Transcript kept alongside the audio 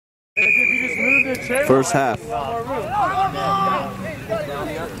First half.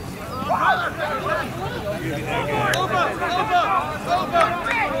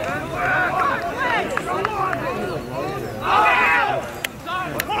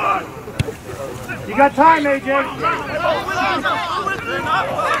 You got time, AJ.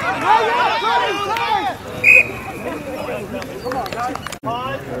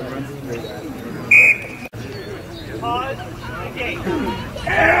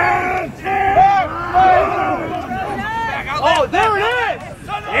 Oh, there it is!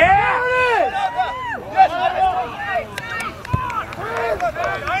 Yeah!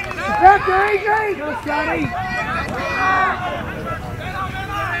 Back there, AJ! Go, Scotty!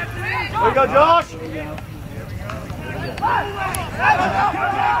 There you go, Josh! There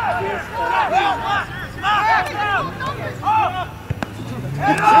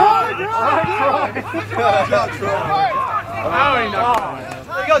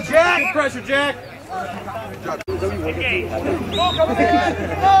you go, Jack! Good pressure, Jack!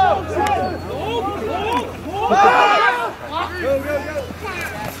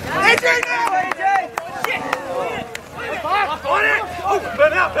 AJ now, AJ! On it! Oh,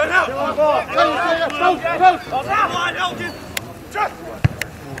 burn out, burn out! Come on, Elgin! Just!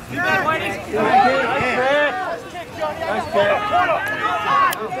 You better wait. Nice kick, Johnny. Nice kick.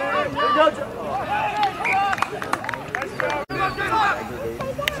 There you go,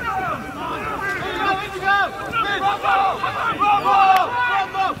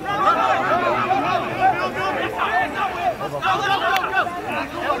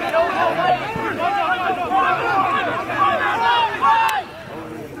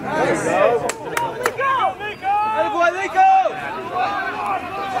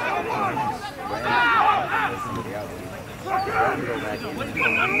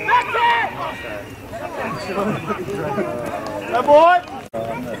 That boy!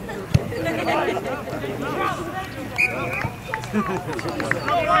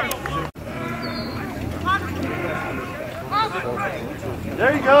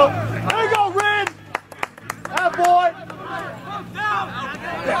 There you go! There you go, Rin! That boy!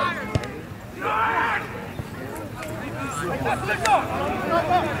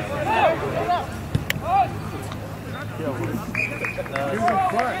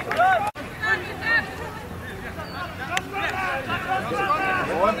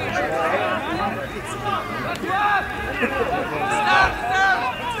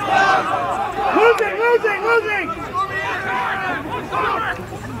 Losing!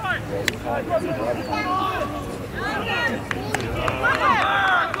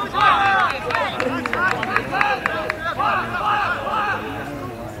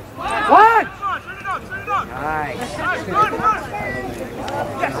 What? Nice.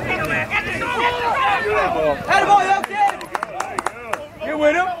 Had a ball, kid. You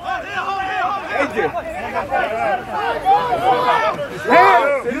win him. AJ. Hey,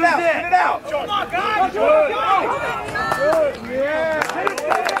 get it out. Come on, guys. Good. Yeah.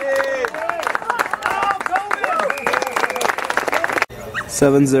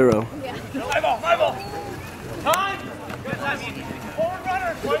 7-0. My ball. Time. Forward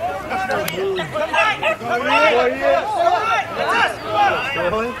runner.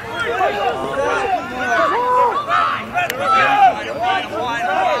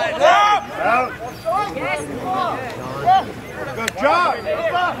 Good job.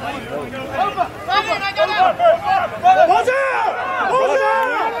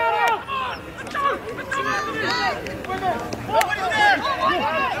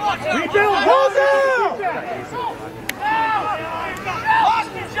 Rebuild, hold down!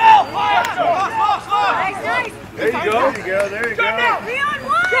 There you go.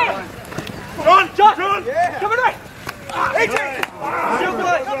 John! Yeah. Coming right! AJ!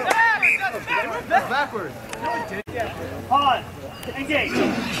 Backwards. Pause. Engage.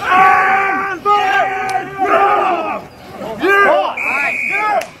 And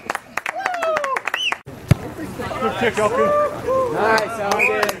good kick, Elkin. Nice,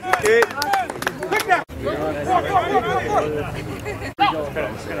 Elkin. Good. Quick now.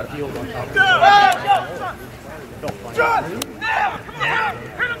 John! Now! Come on!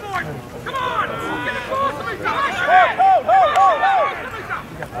 Hit him, boy! Come on! Get the ball to me! Come back!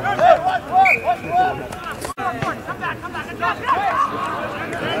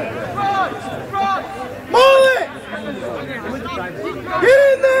 Molly! Get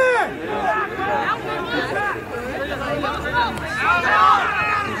in there!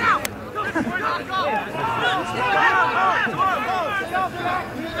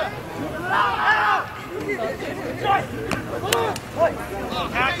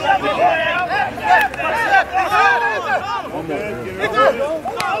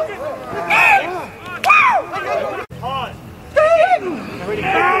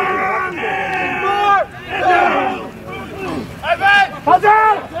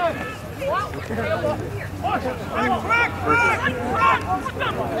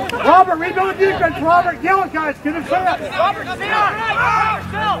 Robert, rebuild the defense, Robert. Yell it, guys. Get him set. Robert, stay on.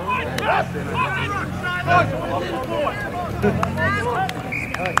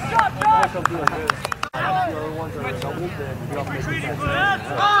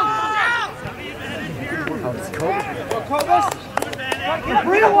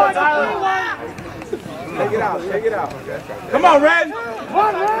 Take it out, take it out. Come on, Red.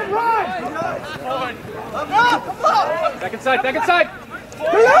 Run. Back inside, back inside.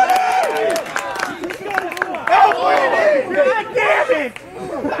 God damn it!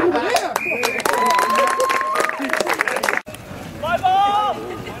 My ball!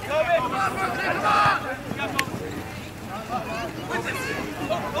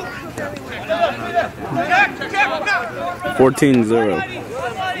 14-0.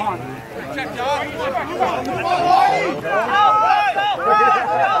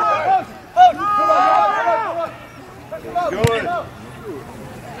 Good.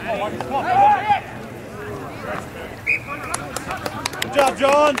 Good job,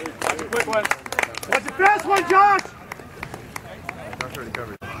 John. Quick one. What's the best one, Josh?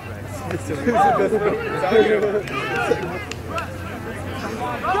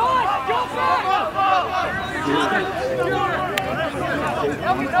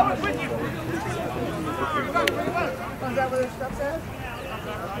 Is that where the stuff's at?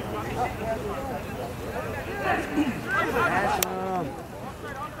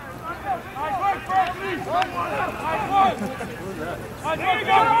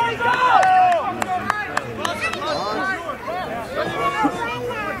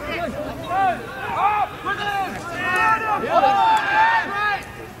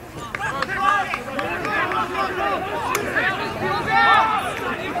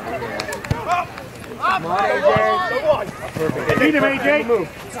 Beat him, AJ. Move.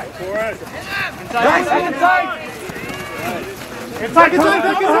 Nice, inside. Inside.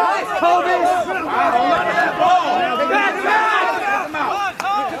 Kobe.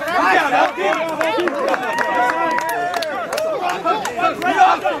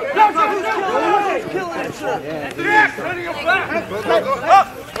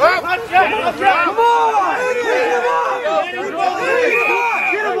 Come on!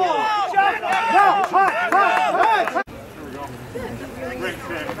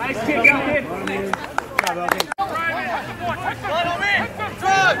 Nice kick out here.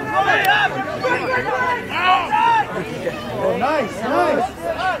 Nice.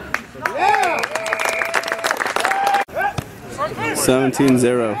 Yeah.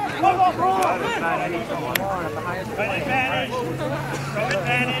 17-0. Come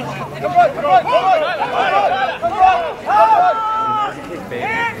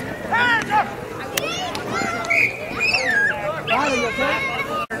on.